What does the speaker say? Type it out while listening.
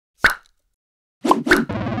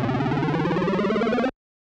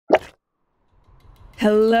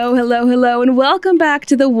Hello, hello, hello, and welcome back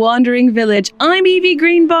to the Wandering Village. I'm Evie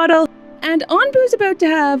Greenbottle, and Onbu's about to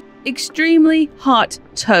have extremely hot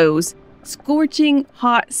toes. Scorching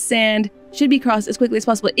hot sand should be crossed as quickly as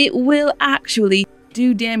possible. It will actually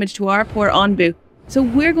do damage to our poor Onbu. So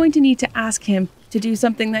we're going to need to ask him to do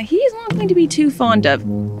something that he's not going to be too fond of.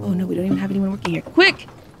 Oh no, we don't even have anyone working here. Quick!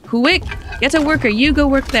 Quick! Get a worker. You go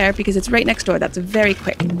work there because it's right next door. That's very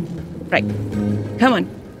quick. Right. Come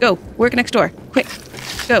on. Go. Work next door. Quick.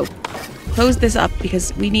 Go. Close this up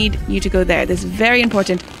because we need you to go there. This is very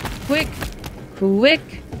important. Quick. Quick.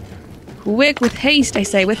 Quick. With haste, I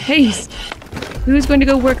say. With haste. Who's going to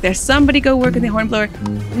go work there? Somebody go work in the hornblower.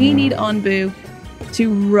 We need Onbu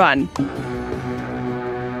to run.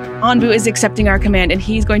 Onbu is accepting our command and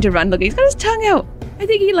he's going to run. Look, he's got his tongue out. I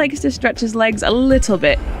think he likes to stretch his legs a little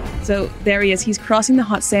bit. So there he is. He's crossing the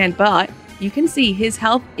hot sand, but you can see his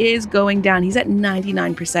health is going down. He's at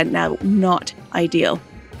 99% now. Not ideal.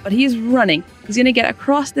 But he is running. He's going to get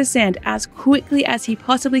across the sand as quickly as he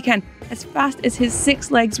possibly can, as fast as his 6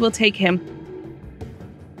 legs will take him.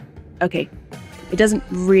 Okay. It doesn't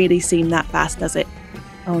really seem that fast, does it?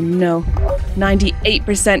 Oh no.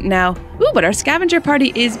 98% now. Ooh, but our scavenger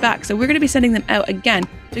party is back. So we're going to be sending them out again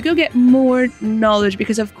to go get more knowledge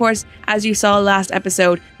because, of course, as you saw last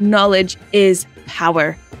episode, knowledge is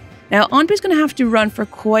power. Now, Onbu's going to have to run for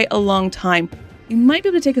quite a long time. You might be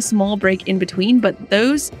able to take a small break in between, but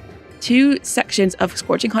those 2 sections of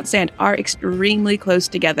scorching hot sand are extremely close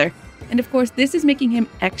together. And of course, this is making him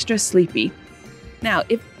extra sleepy. Now,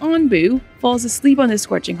 if Onbu falls asleep on this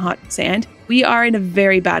scorching hot sand, we are in a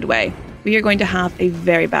very bad way. We are going to have a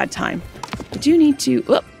very bad time. We do need to...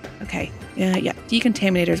 Oh, okay. Yeah.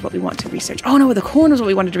 Decontaminator is what we want to research. Oh no, the corn was what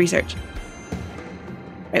we wanted to research.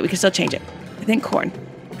 Right, we can still change it. I think corn.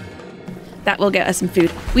 That will get us some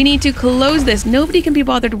food. We need to close this. Nobody can be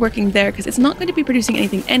bothered working there because it's not going to be producing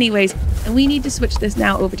anything anyways. And we need to switch this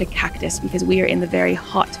now over to cactus because we are in the very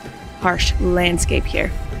hot, harsh landscape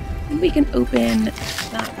here. And we can open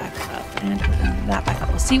that back up and open that back up.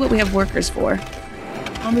 We'll see what we have workers for.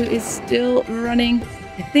 Onbu is still running.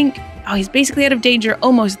 I think... Oh, he's basically out of danger.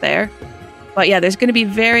 Almost there. But yeah, there's going to be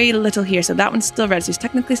very little here. So that one's still red. So he's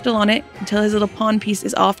technically still on it until his little pawn piece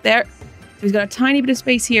is off there. So he's got a tiny bit of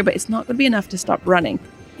space here, but it's not going to be enough to stop running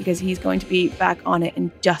because he's going to be back on it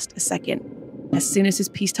in just a second. As soon as his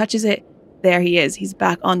piece touches it, there he is. He's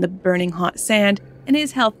back on the burning hot sand and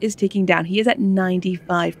his health is ticking down. He is at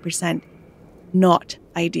 95%. Not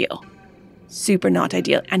ideal. Super not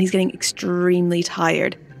ideal. And he's getting extremely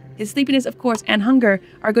tired. His sleepiness, of course, and hunger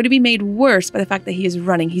are going to be made worse by the fact that he is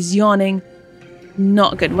running. He's yawning.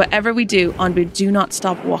 Not good. Whatever we do, Onbu, do not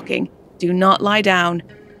stop walking. Do not lie down.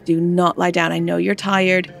 Do not lie down. I know you're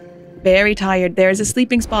tired. Very tired. There's a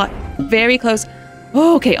sleeping spot. Very close.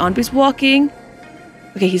 Oh, okay, Onbu's walking.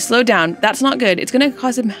 Okay, he's slowed down. That's not good. It's going to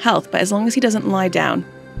cause him health, but as long as he doesn't lie down.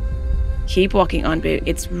 Keep walking, Onbu.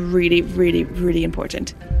 It's really, really, really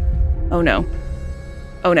important. Oh, no.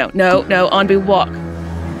 Oh, no. No, Onbu, walk.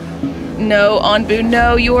 No, Onbu,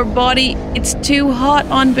 no. Your body, it's too hot,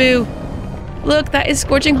 Onbu. Look, that is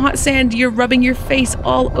scorching hot sand. You're rubbing your face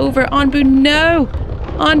all over. Onbu, no.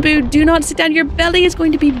 Onbu, do not sit down. Your belly is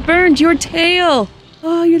going to be burned. Your tail.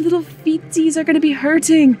 Oh, your little feetsies are going to be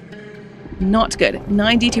hurting. Not good.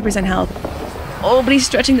 92% health. Oh, but he's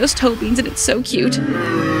stretching those toe beans and it's so cute. No,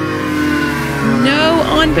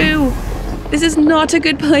 Onbu. This is not a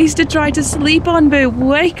good place to try to sleep, Onbu.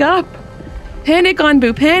 Wake up. Panic,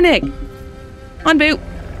 Onbu. Panic. Onbu.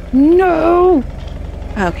 No.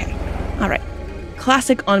 Okay. All right.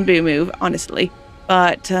 Classic Onbu move, honestly.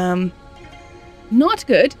 But, not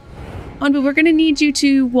good. Onbu, we're going to need you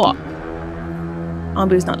to walk.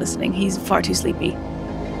 Onbu's not listening. He's far too sleepy.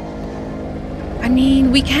 I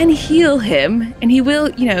mean, we can heal him, and he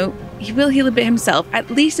will, he will heal a bit himself.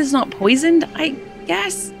 At least it's not poisoned, I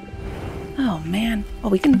guess. Oh, man. Oh,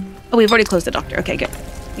 we've already closed the doctor. Okay, good.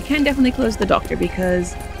 We can definitely close the doctor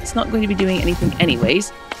because it's not going to be doing anything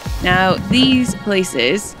anyways. Now, these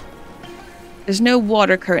places... There's no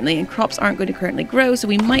water currently and crops aren't going to currently grow, so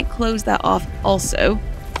we might close that off also.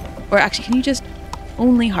 Or actually, can you just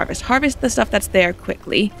only harvest? Harvest the stuff that's there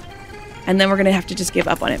quickly. And then we're going to have to just give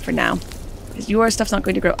up on it for now. Because your stuff's not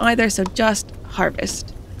going to grow either, so just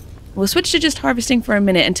harvest. We'll switch to just harvesting for a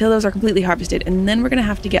minute until those are completely harvested, and then we're going to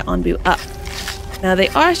have to get Onbu up. Now, they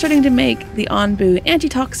are starting to make the Onbu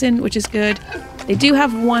antitoxin, which is good. They do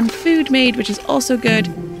have 1 food made, which is also good.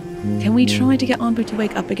 Can we try to get Onbu to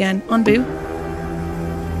wake up again? Onbu?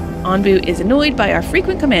 Onbu is annoyed by our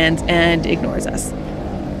frequent commands and ignores us.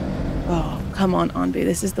 Oh, come on, Onbu.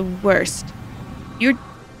 This is the worst. You're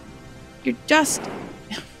just...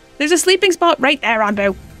 There's a sleeping spot right there,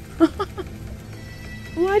 Onbu.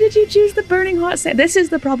 Why did you choose the burning hot sand? This is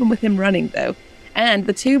the problem with him running, though. And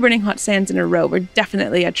the 2 burning hot sands in a row were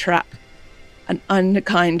definitely a trap. An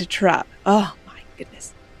unkind trap. Oh, my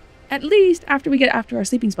goodness. At least after we get after our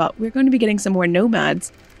sleeping spot, we're going to be getting some more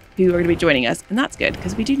nomads who are going to be joining us. And that's good,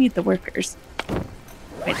 because we do need the workers.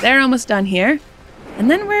 Right, they're almost done here.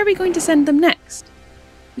 And then where are we going to send them next?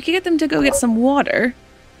 We could get them to go get some water.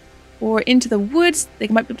 Or into the woods. They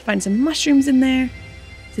might be able to find some mushrooms in there.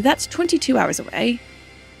 So that's 22 hours away.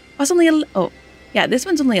 Oh, it's only yeah, this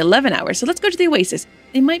one's only 11 hours. So let's go to the oasis.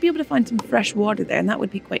 They might be able to find some fresh water there, and that would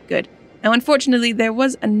be quite good. Now, unfortunately, there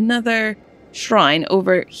was another shrine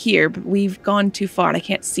over here, but we've gone too far, and I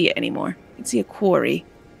can't see it anymore. I can see a quarry,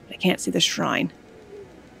 but I can't see the shrine.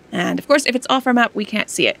 And, of course, if it's off our map, we can't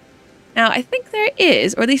see it. Now, I think there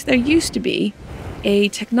is, or at least there used to be, a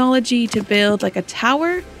technology to build, like, a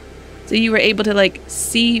tower. So you were able to, like,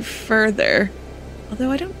 see further.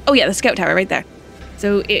 Although I don't... Oh, yeah, the scout tower right there.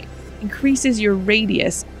 So it increases your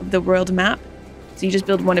radius of the world map. So you just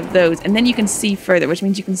build one of those, and then you can see further, which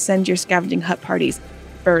means you can send your scavenging hut parties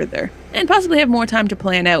further. And possibly have more time to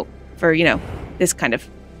plan out for, you know, this kind of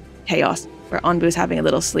chaos, where Onbu is having a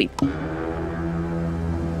little sleep.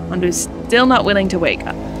 Onbu's still not willing to wake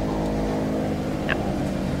up. No.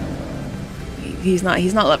 He's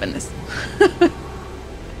not loving this.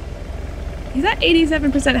 He's at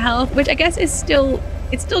 87% health, which I guess is still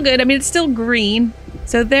good. I mean, it's still green.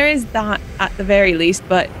 So there is that at the very least,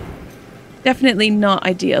 but definitely not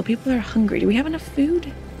ideal. People are hungry. Do we have enough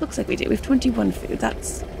food? Looks like we do. We have 21 food.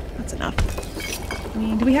 That's enough. I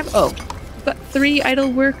mean, do we have... Oh, we've got 3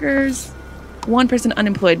 idle workers, 1 person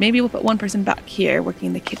unemployed. Maybe we'll put 1 person back here working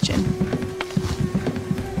in the kitchen.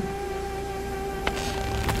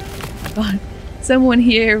 Got someone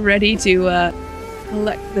here ready to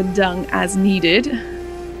collect the dung as needed.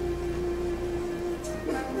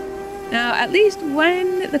 Now, at least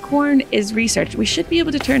when the corn is researched, we should be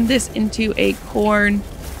able to turn this into a corn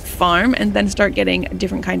farm and then start getting a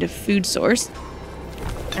different kind of food source.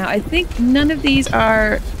 Now, I think none of these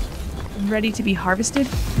are ready to be harvested,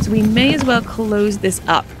 so we may as well close this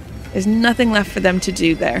up. There's nothing left for them to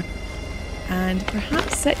do there. And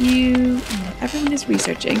perhaps set you... Everyone is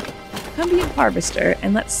researching. Come be a harvester,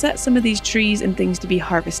 and let's set some of these trees and things to be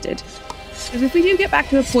harvested. Because if we do get back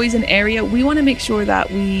to a poison area, we want to make sure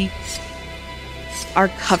that we are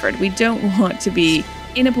covered. We don't want to be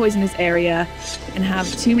in a poisonous area and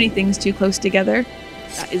have too many things too close together.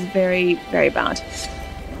 That is very, very bad.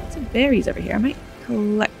 Lots of berries over here. I might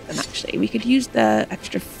collect them, actually. We could use the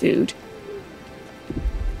extra food.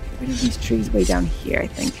 Get rid of these trees way down here, I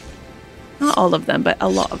think. Not all of them, but a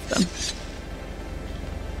lot of them.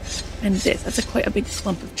 And that's quite a big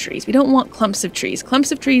clump of trees. We don't want clumps of trees.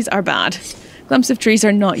 Clumps of trees are bad. Clumps of trees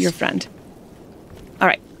are not your friend. All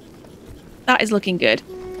right. That is looking good.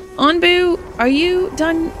 Onbu, are you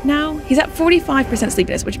done now? He's at 45%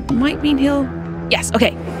 sleepiness, which might mean he'll... Yes,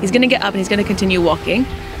 okay. He's going to get up and he's going to continue walking.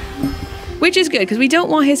 Which is good, because we don't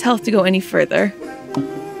want his health to go any further.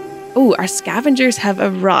 Oh, our scavengers have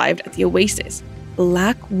arrived at the oasis.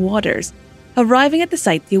 Black waters. Arriving at the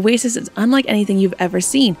site, the oasis is unlike anything you've ever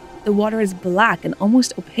seen. The water is black and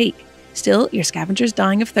almost opaque. Still, your scavengers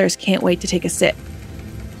dying of thirst can't wait to take a sip.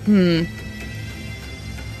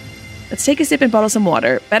 Let's take a sip and bottle some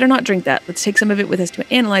water. Better not drink that. Let's take some of it with us to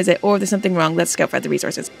analyze it, or if there's something wrong, let's scout for the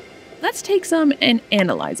resources. Let's take some and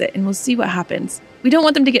analyze it, and we'll see what happens. We don't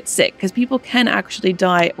want them to get sick, because people can actually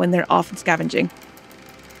die when they're off and scavenging.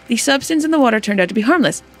 The substance in the water turned out to be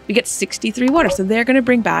harmless. We get 63 water, so they're going to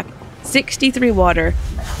bring back 63 water,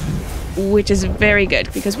 which is very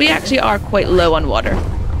good, because we actually are quite low on water.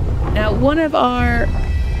 Now, one of our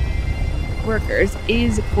workers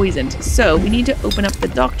is poisoned, so we need to open up the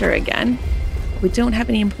doctor again. We don't have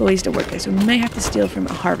any employees to work there, so we may have to steal from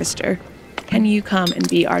a harvester. Can you come and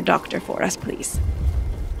be our doctor for us, please?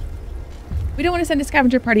 We don't want to send a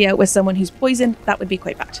scavenger party out with someone who's poisoned. That would be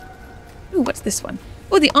quite bad. Ooh, what's this one?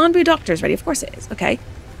 Oh, the Onbu doctor is ready. Of course it is. Okay,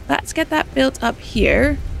 let's get that built up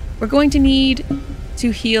here. We're going to need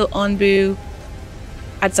to heal Onbu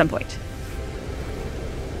at some point.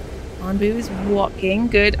 Onbu is walking.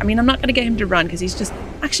 Good. I mean, I'm not going to get him to run because he's just...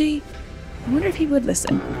 Actually, I wonder if he would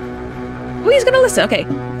listen. Oh, he's going to listen. Okay.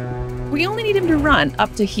 We only need him to run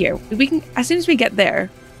up to here. We can, as soon as we get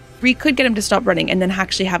there, we could get him to stop running and then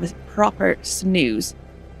actually have a proper snooze,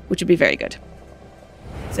 which would be very good.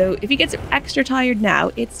 So if he gets extra tired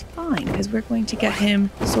now, it's fine because we're going to get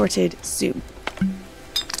him sorted soon.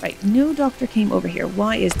 Right, no doctor came over here.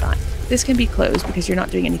 Why is that? This can be closed because you're not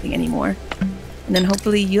doing anything anymore. And then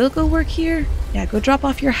hopefully you'll go work here. Yeah, go drop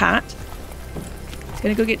off your hat.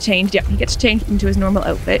 gonna go get changed. Yep, he gets changed into his normal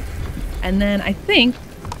outfit. And then I think,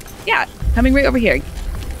 yeah, coming right over here.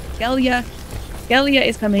 Gelia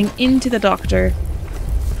is coming into the doctor.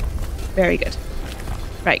 Very good.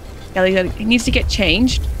 Right, Gelia needs to get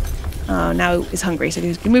changed. Now is hungry, so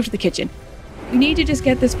he's gonna move to the kitchen. We need to just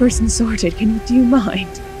get this person sorted. Do you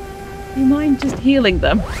mind? Do you mind just healing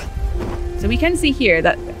them? So we can see here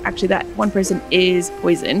that actually that one person is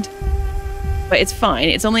poisoned, but it's fine.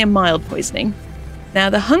 It's only a mild poisoning. Now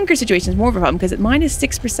the hunger situation is more of a problem because it's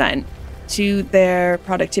 -6% to their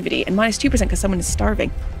productivity and -2% because someone is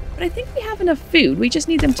starving. But I think we have enough food. We just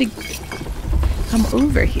need them to come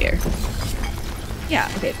over here. Yeah,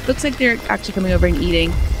 okay. Looks like they're actually coming over and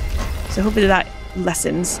eating. So hopefully that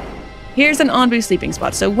lessens. Here's an Onbu sleeping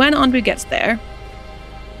spot. So when Onbu gets there,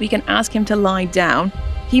 we can ask him to lie down.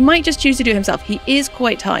 He might just choose to do it himself. He is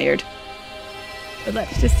quite tired. But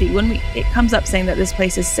let's just see. When it comes up saying that this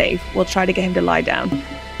place is safe, we'll try to get him to lie down.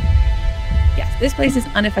 Yes, this place is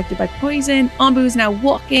unaffected by poison. Onbu is now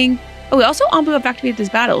walking. Oh, also Onbu have activated his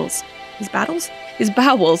bowels. His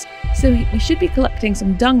bowels. So we should be collecting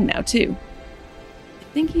some dung now too.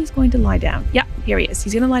 I think he's going to lie down. Yeah, here he is.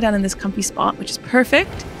 He's going to lie down in this comfy spot, which is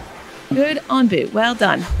perfect. Good Onbu. Well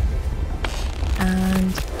done.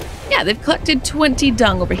 And yeah, they've collected 20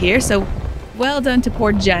 dung over here, so well done to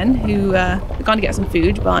poor Jen, who gone to get some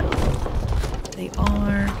food, but they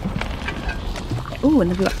are... Oh,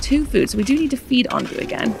 and they've got 2 food, so we do need to feed Onbu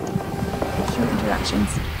again. Show interactions.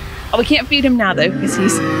 Oh, we can't feed him now, though, because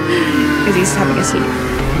he's having a sleep.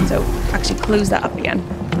 So actually close that up again.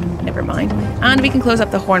 Never mind. And we can close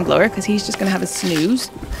up the hornblower, because he's just going to have a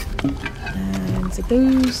snooze. And so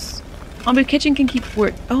those... Onbu Kitchen can keep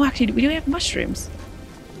work... Oh, actually, do we have mushrooms?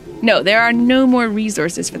 No, there are no more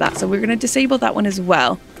resources for that, so we're going to disable that one as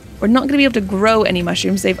well. We're not going to be able to grow any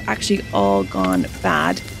mushrooms. They've actually all gone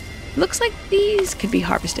bad. Looks like these could be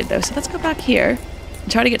harvested, though, so let's go back here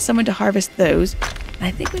and try to get someone to harvest those. And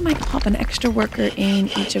I think we might pop an extra worker in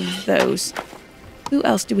each of those. Who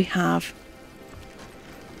else do we have?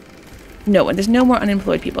 No one. There's no more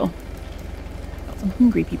unemployed people. Got some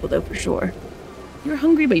hungry people, though, for sure. You're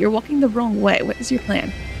hungry, but you're walking the wrong way. What is your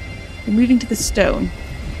plan? You're moving to the stone.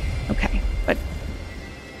 Okay, but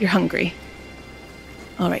you're hungry.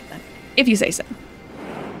 All right, then. If you say so.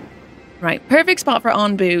 Right, perfect spot for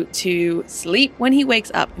Onbu to sleep. When he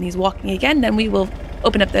wakes up and he's walking again, then we will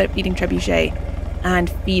open up the feeding trebuchet and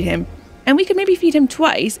feed him. And we could maybe feed him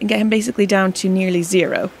twice and get him basically down to nearly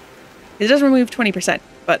 0. It does remove 20%,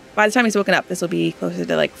 but by the time he's woken up, this will be closer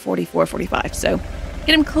to like 44, 45. So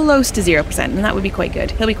get him close to 0%, and that would be quite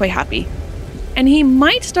good. He'll be quite happy. And he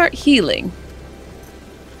might start healing.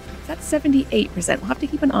 That's 78%. We'll have to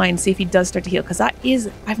keep an eye and see if he does start to heal, because that is...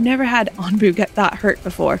 I've never had Onbu get that hurt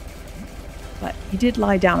before. But he did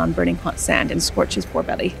lie down on burning hot sand and scorch his poor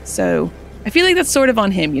belly. So I feel like that's sort of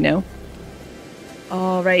on him, you know?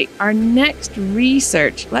 All right, our next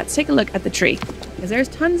research. Let's take a look at the tree, because there's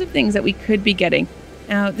tons of things that we could be getting.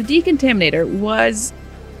 Now, the decontaminator was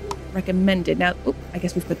recommended. Now, oh, I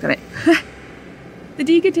guess we've clicked on it. The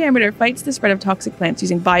decontaminator fights the spread of toxic plants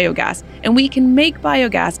using biogas, and we can make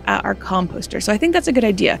biogas at our composter. So I think that's a good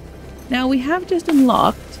idea. Now, we have just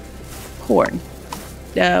unlocked corn.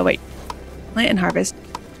 Wait. Plant and harvest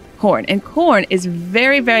corn. And corn is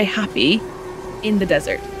very, very happy in the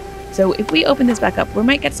desert. So if we open this back up, we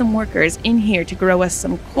might get some workers in here to grow us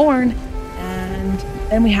some corn, and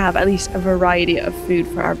then we have at least a variety of food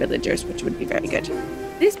for our villagers, which would be very good.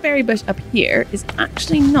 This berry bush up here is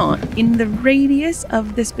actually not in the radius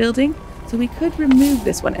of this building, so we could remove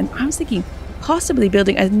this one. And I was thinking possibly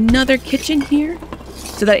building another kitchen here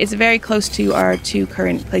so that it's very close to our 2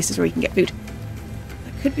 current places where we can get food.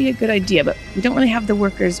 That could be a good idea, but we don't really have the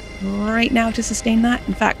workers right now to sustain that.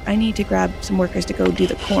 In fact, I need to grab some workers to go do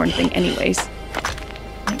the corn thing anyways.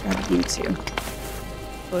 I might grab you two.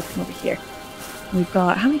 Both come over here. We've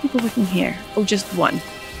got, how many people working here? Oh, just 1.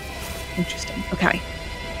 Interesting. Okay.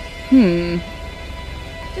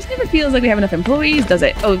 Just never feels like we have enough employees, does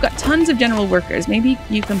it? Oh, we've got tons of general workers. Maybe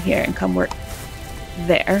you come here and come work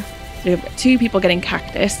there. So we've got 2 people getting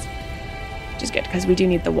cactus, which is good because we do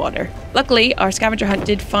need the water. Luckily, our scavenger hunt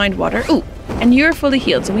did find water. Oh, and you're fully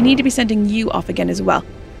healed, so we need to be sending you off again as well.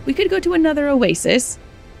 We could go to another oasis.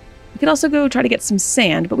 We could also go try to get some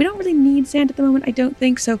sand, but we don't really need sand at the moment, I don't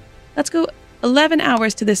think. So let's go 11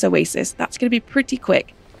 hours to this oasis. That's going to be pretty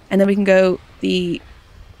quick. And then we can go the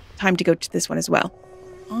time to go to this one as well.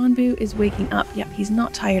 Onbu is waking up. Yep, he's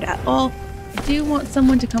not tired at all. I do want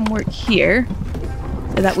someone to come work here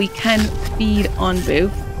so that we can feed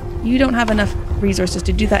Onbu. You don't have enough resources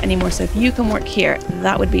to do that anymore, so if you can work here,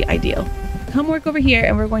 that would be ideal. Come work over here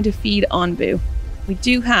and we're going to feed Onbu. we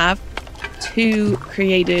do have 2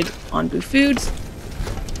 created Onbu foods.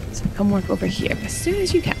 So come work over here as soon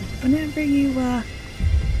as you can. Whenever you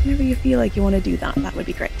feel like you want to do that, that would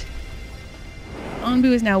be great. Onbu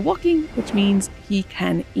is now walking, which means he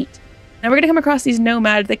can eat. Now we're going to come across these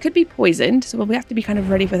nomads. They could be poisoned, so we have to be kind of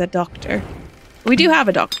ready for the doctor. But we do have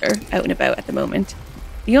a doctor out and about at the moment.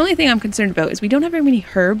 The only thing I'm concerned about is we don't have very many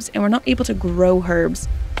herbs, and we're not able to grow herbs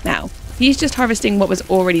now. He's just harvesting what was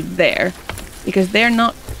already there, because they're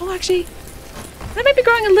not... Oh, actually, that might be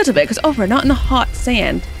growing a little bit, because, oh, we're not in the hot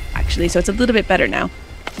sand, actually, so it's a little bit better now.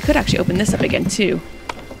 We could actually open this up again, too.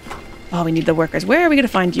 Oh, we need the workers. Where are we going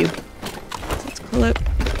to find you? So let's pull out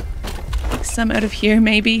some out of here,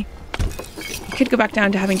 maybe. We could go back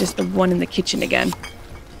down to having just the one in the kitchen again.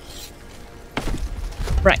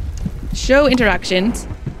 Right. Show interactions.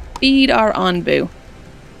 Feed our Onbu.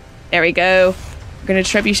 There we go. We're going to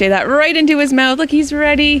trebuchet that right into his mouth. Look, he's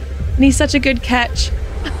ready. And he's such a good catch.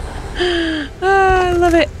 I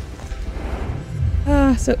love it.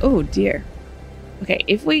 Oh dear. Okay,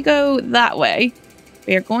 if we go that way,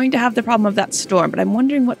 we are going to have the problem of that storm, but I'm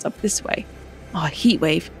wondering what's up this way. Oh, a heat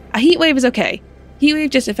wave. A heat wave is okay. Heat wave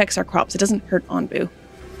just affects our crops. It doesn't hurt Onbu.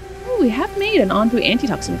 Oh, we have made an Onbu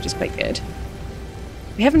antitoxin, which is quite good.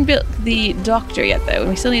 We haven't built the doctor yet, though, and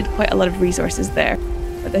we still need quite a lot of resources there.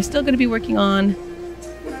 But they're still going to be working on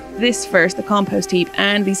this first, the compost heap,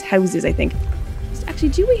 and these houses, I think.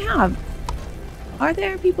 Actually, are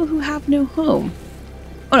there people who have no home?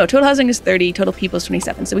 Oh no, total housing is 30, total people is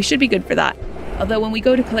 27, so we should be good for that. Although when we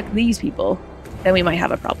go to collect these people, then we might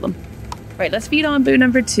have a problem. Right, let's feed Onbu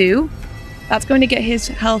number 2. That's going to get his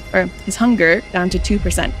health, or his hunger, down to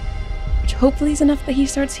 2%. Which hopefully is enough that he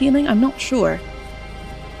starts healing, I'm not sure.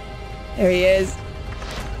 There he is.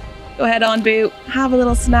 Go ahead, Onbu, have a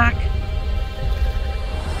little snack.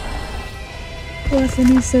 Bless him,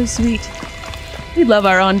 he's so sweet. We love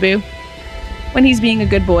our Onbu when he's being a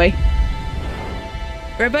good boy.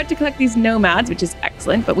 We're about to collect these nomads, which is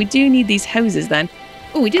excellent, but we do need these houses then.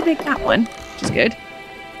 Oh, we did make that one, which is good.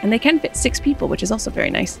 And they can fit 6 people, which is also very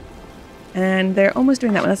nice. And they're almost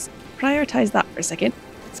doing that one. Let's prioritize that for a second.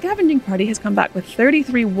 Scavenging party has come back with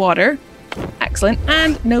 33 water. Excellent.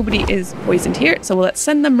 And nobody is poisoned here, so let's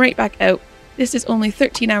send them right back out. This is only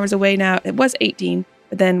 13 hours away now. It was 18,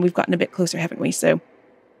 but then we've gotten a bit closer, haven't we? So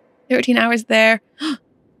 13 hours there.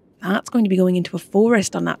 That's going to be going into a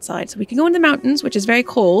forest on that side. So we can go in the mountains, which is very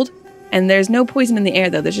cold. And there's no poison in the air,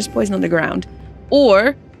 though. There's just poison on the ground.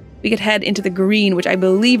 Or we could head into the green, which I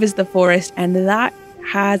believe is the forest. And that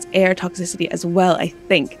has air toxicity as well, I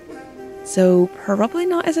think. So probably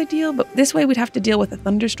not as ideal. But this way we'd have to deal with a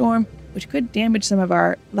thunderstorm, which could damage some of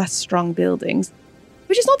our less strong buildings.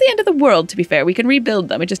 Which is not the end of the world, to be fair. We can rebuild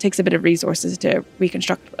them. It just takes a bit of resources to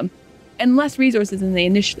reconstruct them. And less resources than they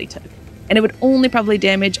initially took. And it would only probably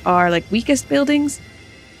damage our weakest buildings,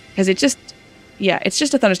 because it's just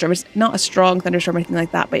a thunderstorm. It's not a strong thunderstorm or anything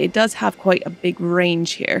like that, but it does have quite a big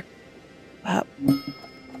range here.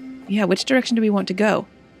 Yeah, which direction do we want to go?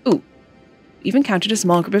 Ooh, we've encountered a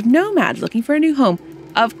small group of nomads looking for a new home.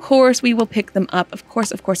 Of course we will pick them up. Of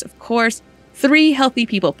course. 3 healthy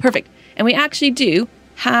people. Perfect. And we actually do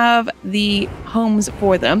have the homes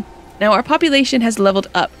for them. Now our population has leveled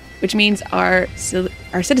up, which means our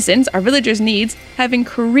citizens, our villagers' needs have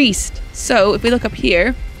increased. So if we look up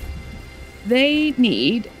here, they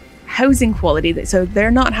need housing quality. So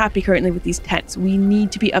they're not happy currently with these tents. We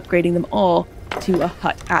need to be upgrading them all to a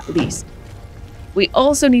hut at least. We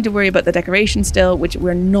also need to worry about the decoration still, which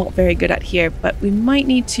we're not very good at here, but we might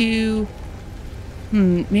need to...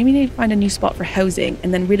 maybe need to find a new spot for housing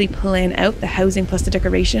and then really plan out the housing plus the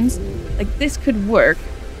decorations. This could work,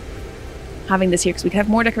 having this here, because we can have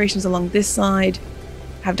more decorations along this side,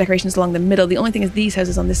 have decorations along the middle. The only thing is these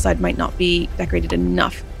houses on this side might not be decorated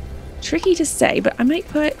enough. Tricky to say, but I might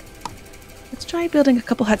let's try building a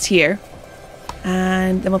couple huts here,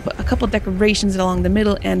 and then we'll put a couple decorations along the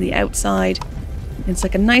middle and the outside. It's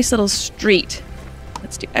like a nice little street.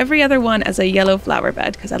 Let's do every other one as a yellow flower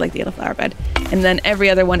bed, because I like the yellow flower bed, and then every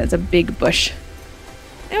other one as a big bush.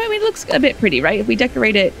 I mean, it looks a bit pretty, right? If we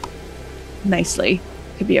decorate it nicely,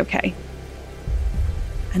 it could be okay.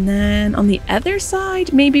 And then on the other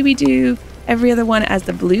side, maybe we do every other one as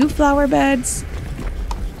the blue flower beds.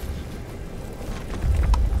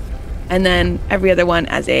 And then every other one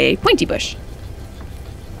as a pointy bush.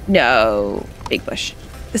 No, big bush.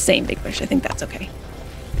 The same big bush. I think that's okay.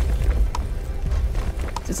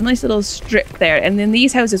 So it's a nice little strip there. And then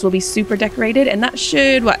these houses will be super decorated. And that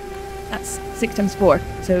should, that's 6 times 4.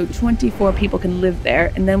 So 24 people can live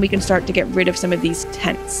there. And then we can start to get rid of some of these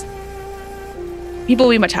tents. People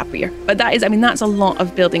will be much happier. But that is, I mean, that's a lot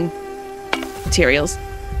of building materials.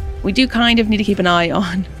 We do kind of need to keep an eye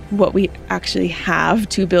on what we actually have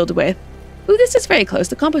to build with. Ooh, this is very close.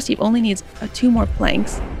 The compost heap only needs 2 more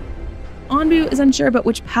planks. Onbu is unsure about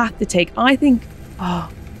which path to take. I think... Oh,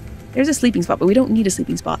 there's a sleeping spot, but we don't need a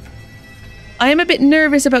sleeping spot. I am a bit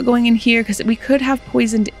nervous about going in here because we could have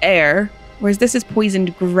poisoned air, whereas this is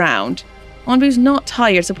poisoned ground. Onbu's not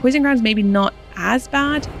tired, so poisoned ground is maybe not as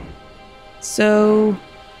bad. So...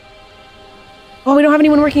 Oh, we don't have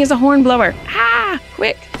anyone working as a horn blower. Ah,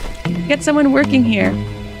 quick. Get someone working here.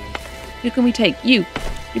 Who can we take? You.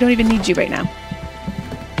 We don't even need you right now.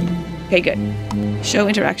 Okay, good. Show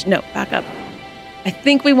interaction. No, back up. I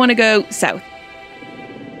think we want to go south.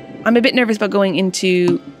 I'm a bit nervous about going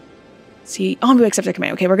into... See, Onbu accepts our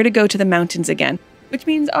command. Okay, we're going to go to the mountains again, which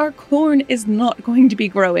means our corn is not going to be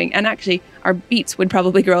growing. And actually, our beets would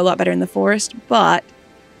probably grow a lot better in the forest, but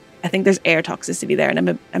I think there's air toxicity there,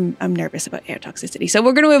 and I'm nervous about air toxicity. So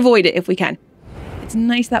we're going to avoid it if we can. It's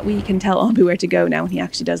nice that we can tell Onbu where to go now, and he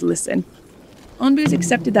actually does listen. Onbu's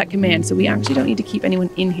accepted that command, so we actually don't need to keep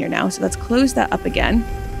anyone in here now. So let's close that up again.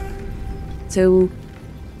 So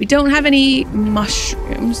we don't have any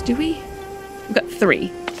mushrooms, do we? We've got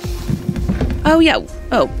 3. Oh, yeah.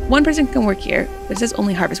 Oh, 1 person can work here, but it says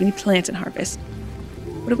only harvest. We need plant and harvest.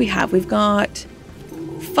 What do we have? We've got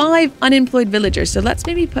 5 unemployed villagers, so let's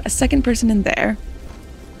maybe put a 2nd person in there.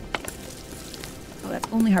 Oh, that's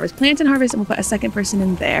only harvest. Plant and harvest, and we'll put a 2nd person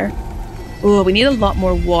in there. Oh, we need a lot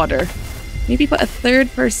more water. Maybe put a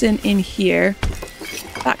 3rd person in here.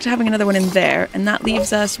 Back to having another one in there, and that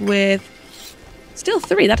leaves us with still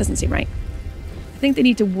 3. That doesn't seem right. I think they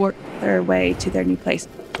need to work their way to their new place.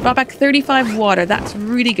 Brought back 35 water. That's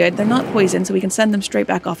really good. They're not poisoned, so we can send them straight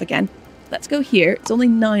back off again. Let's go here. It's only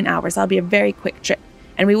 9 hours. That'll be a very quick trip.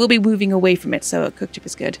 And we will be moving away from it, so a cook chip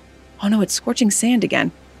is good. Oh no, it's scorching sand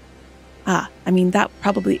again. Ah, I mean, that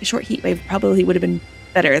probably... A short heat wave probably would have been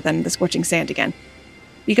better than the scorching sand again.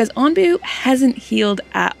 Because Onbu hasn't healed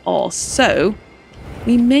at all, so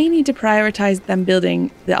we may need to prioritize them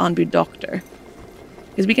building the Onbu doctor.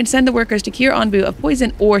 Because we can send the workers to cure Onbu of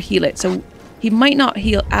poison or heal it, so he might not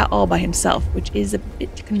heal at all by himself, which is a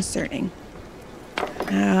bit concerning.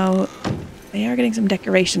 Now, they are getting some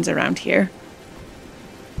decorations around here.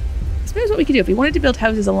 I suppose what we could do, if we wanted to build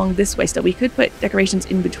houses along this way still, we could put decorations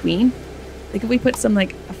in between. Like if we put some,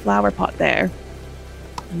 like, a flower pot there,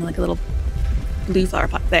 and like a little blue flower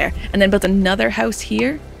pot there, and then built another house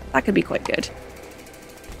here, that could be quite good.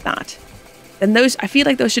 That. Then those, I feel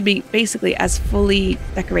like those should be basically as fully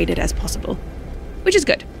decorated as possible, which is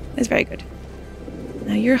good. It's very good.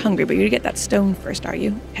 Now you're hungry, but you're gonna get that stone first, are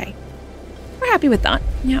you? Okay. We're happy with that.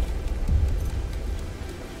 Yep.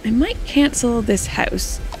 I might cancel this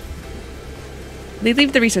house. They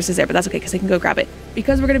leave the resources there, but that's okay because they can go grab it.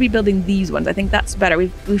 Because we're going to be building these ones, I think that's better.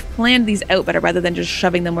 We've planned these out better rather than just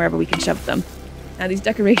shoving them wherever we can shove them. Now, these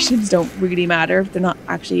decorations don't really matter. They're not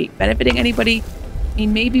actually benefiting anybody. I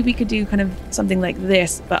mean, maybe we could do kind of something like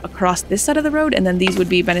this, but across this side of the road, and then these would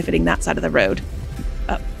be benefiting that side of the road.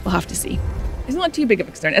 We'll have to see. It's not too big of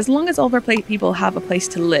a concern. As long as all of our people have a place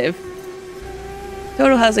to live.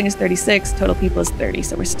 Total housing is 36, total people is 30,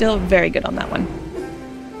 so we're still very good on that one.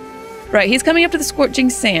 Right, he's coming up to the scorching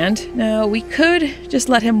sand. Now, we could just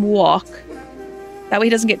let him walk. That way he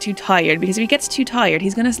doesn't get too tired, because if he gets too tired,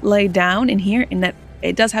 he's going to lay down in here, and that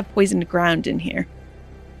it does have poisoned ground in here.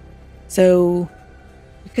 So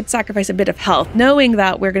we could sacrifice a bit of health, knowing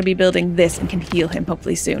that we're going to be building this and can heal him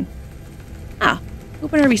hopefully soon. Ah,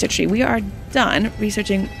 open our research tree. We are done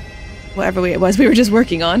researching whatever it was we were just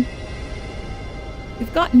working on.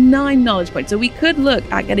 We've got 9 knowledge points, so we could look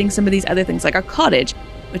at getting some of these other things, like our cottage,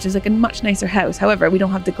 which is like a much nicer house. However, we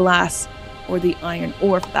don't have the glass or the iron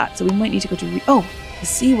ore for that, so we might need to go to... the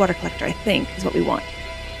seawater collector, I think, is what we want.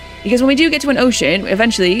 Because when we do get to an ocean,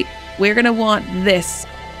 eventually, we're going to want this,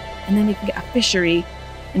 and then we can get a fishery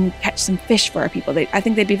and catch some fish for our people. I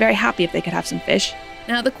think they'd be very happy if they could have some fish.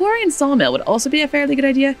 Now, the quarry and sawmill would also be a fairly good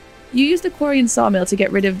idea. You use the quarry and sawmill to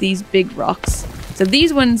get rid of these big rocks. So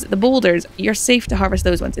these ones, the boulders, you're safe to harvest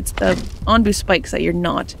those ones. It's the Onbu spikes that you're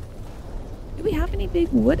not. Do we have any big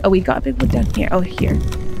wood? Oh, we've got a big wood down here. Oh, here.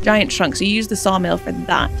 Giant trunk. So you use the sawmill for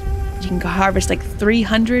that. You can harvest like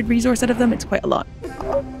 300 resource out of them. It's quite a lot.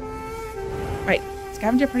 Right.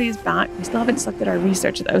 Scavenger party is back. We still haven't selected our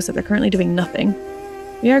research though, so they're currently doing nothing.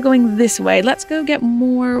 We are going this way. Let's go get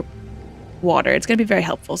more water. It's going to be very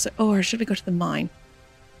helpful. So, or should we go to the mine?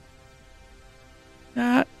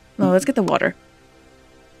 No, let's get the water.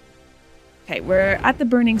 Okay, we're at the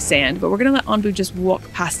burning sand, but we're going to let Onbu just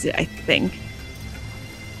walk past it, I think.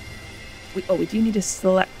 We do need to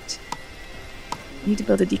select Need to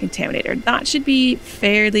build a decontaminator. That should be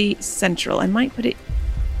fairly central. I might put it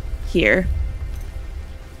here.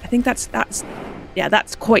 I think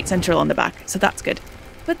that's quite central on the back, so that's good.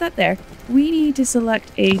 Put that there. We need to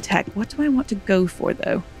select a tech. What do I want to go for,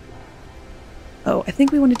 though? Oh, I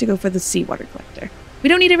think we wanted to go for the seawater collector. We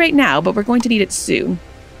don't need it right now, but we're going to need it soon.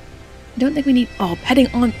 I don't think we need... Oh, petting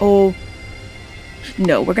on... Oh.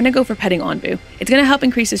 No, we're going to go for petting Onbu. It's going to help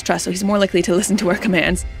increase his trust, so he's more likely to listen to our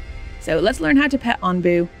commands. So let's learn how to pet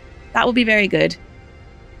Onbu. That will be very good.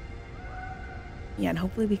 Yeah, and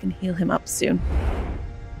hopefully we can heal him up soon.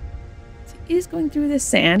 So he is going through the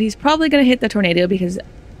sand. He's probably going to hit the tornado because...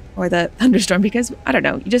 Or the thunderstorm because, I don't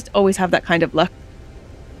know, you just always have that kind of luck.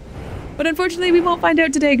 But unfortunately, we won't find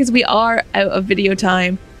out today because we are out of video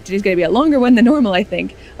time. Today's going to be a longer one than normal, I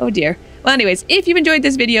think. Oh dear. Well, anyways, if you've enjoyed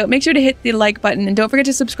this video, make sure to hit the like button and don't forget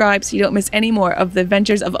to subscribe so you don't miss any more of the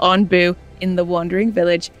adventures of Onbu in the Wandering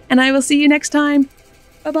Village. And I will see you next time.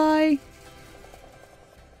 Bye-bye.